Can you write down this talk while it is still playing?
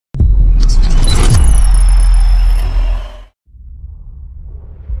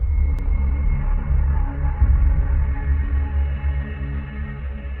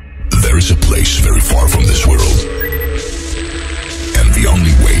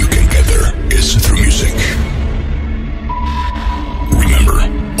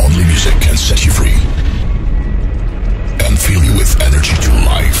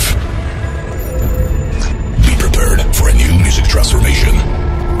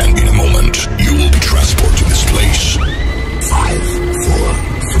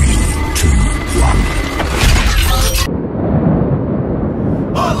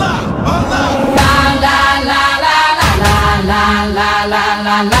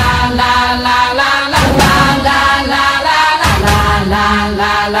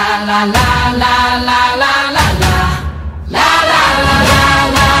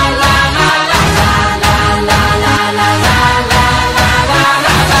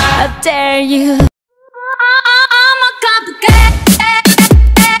dare you.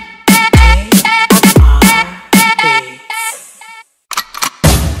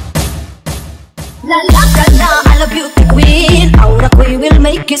 I'm a beauty queen. Aura ko'y will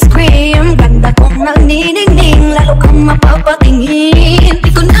make you scream. Ganda kong naniningning, lalo kang mapapatingin. Di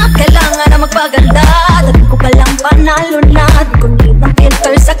ko na kailangan na magpaganda, dati ko palang panalo na. Di ko need ng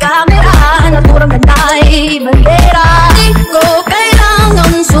filter sa camera, naturang ganda ay bandera. Di ko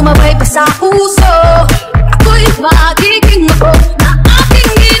kailangan sumabay pa sa uso, ako'y magiging ako na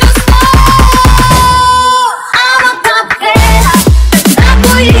aking ginusto. I'm a kapera,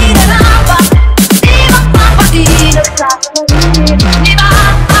 ako'y hinarapan, di magpapatinag sa paligid. Di ba?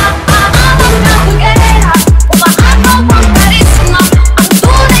 Ang kapera, umaataw ang karisma, ang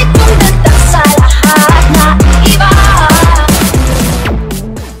tunay kong ganda sa lahat na iba.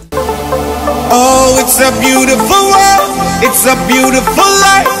 Oh, it's a beautiful world, it's a beautiful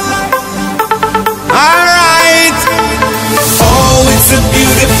life. Alright. Oh, it's a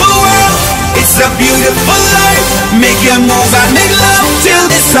beautiful world, it's a beautiful life. Make your move and make love till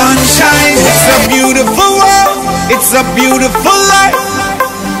the sun shines. It's a beautiful world, it's a beautiful life.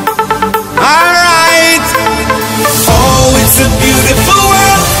 Alright. Oh, it's a beautiful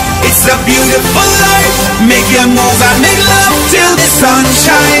world, it's a beautiful life. Make your move and make love till the sun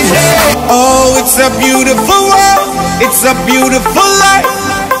shines. Oh, it's a beautiful world, it's a beautiful life.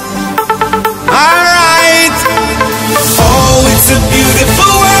 Alright. Oh, it's a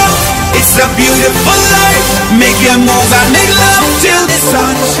beautiful world, it's a beautiful life. Make your move and make love till the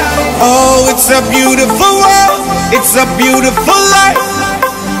sun shines. Oh, it's a beautiful world, it's a beautiful life.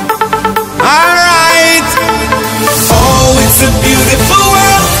 Alright. Oh, it's a beautiful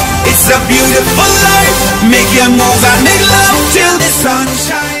world, it's a beautiful life. Make your move and make love till the sun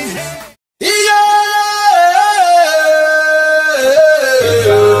shines.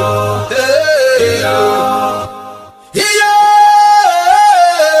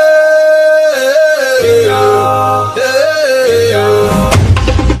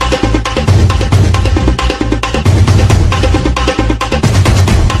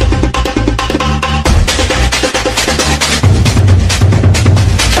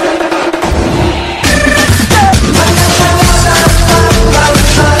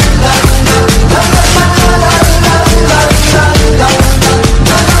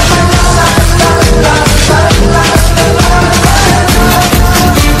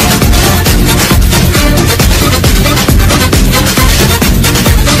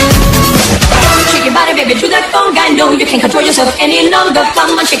 You can't control yourself any longer.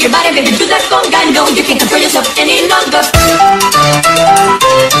 Come on, shake your body, baby, do that conga. No, you can't control yourself any longer.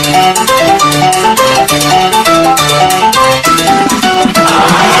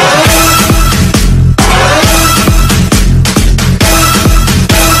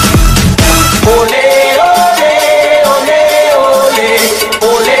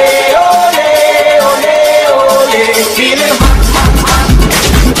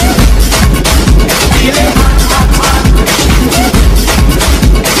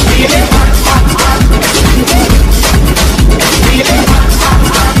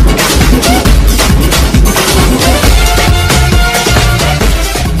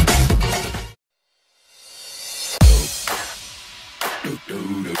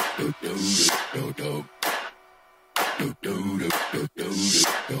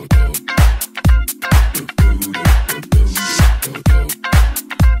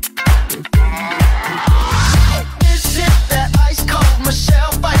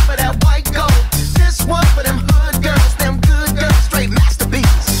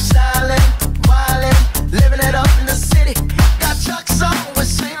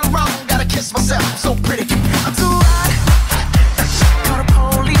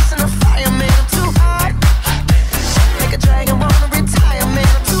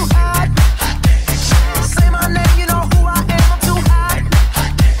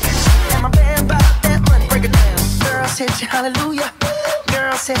 Hallelujah,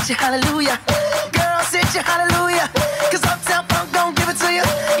 girl, set you hallelujah, girl, set you hallelujah. 'Cause Uptown Funk don't give it to you.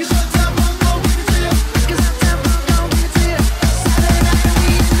 'Cause Uptown Funk don't give it to you. 'Cause Uptown Funk don't give it to you. Saturday night and we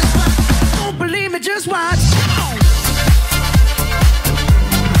in the spot. Don't believe me, just watch.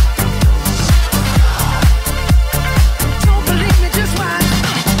 Don't believe me, just watch.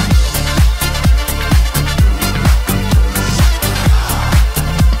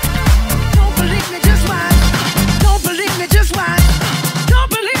 Don't believe me, just watch. Don't believe me, just watch. Don't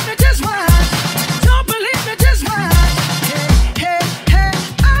believe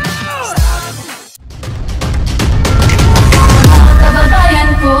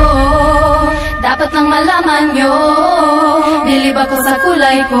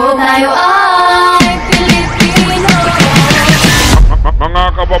ko tayo ay Pilipino. Mga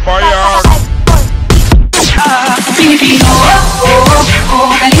kababayan, Pilipino,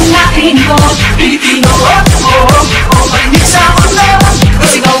 galing natin ko. Pilipino, malimit sa mundo.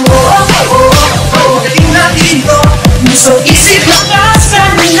 Sigaw mo, galing natin ko. Puso, isip,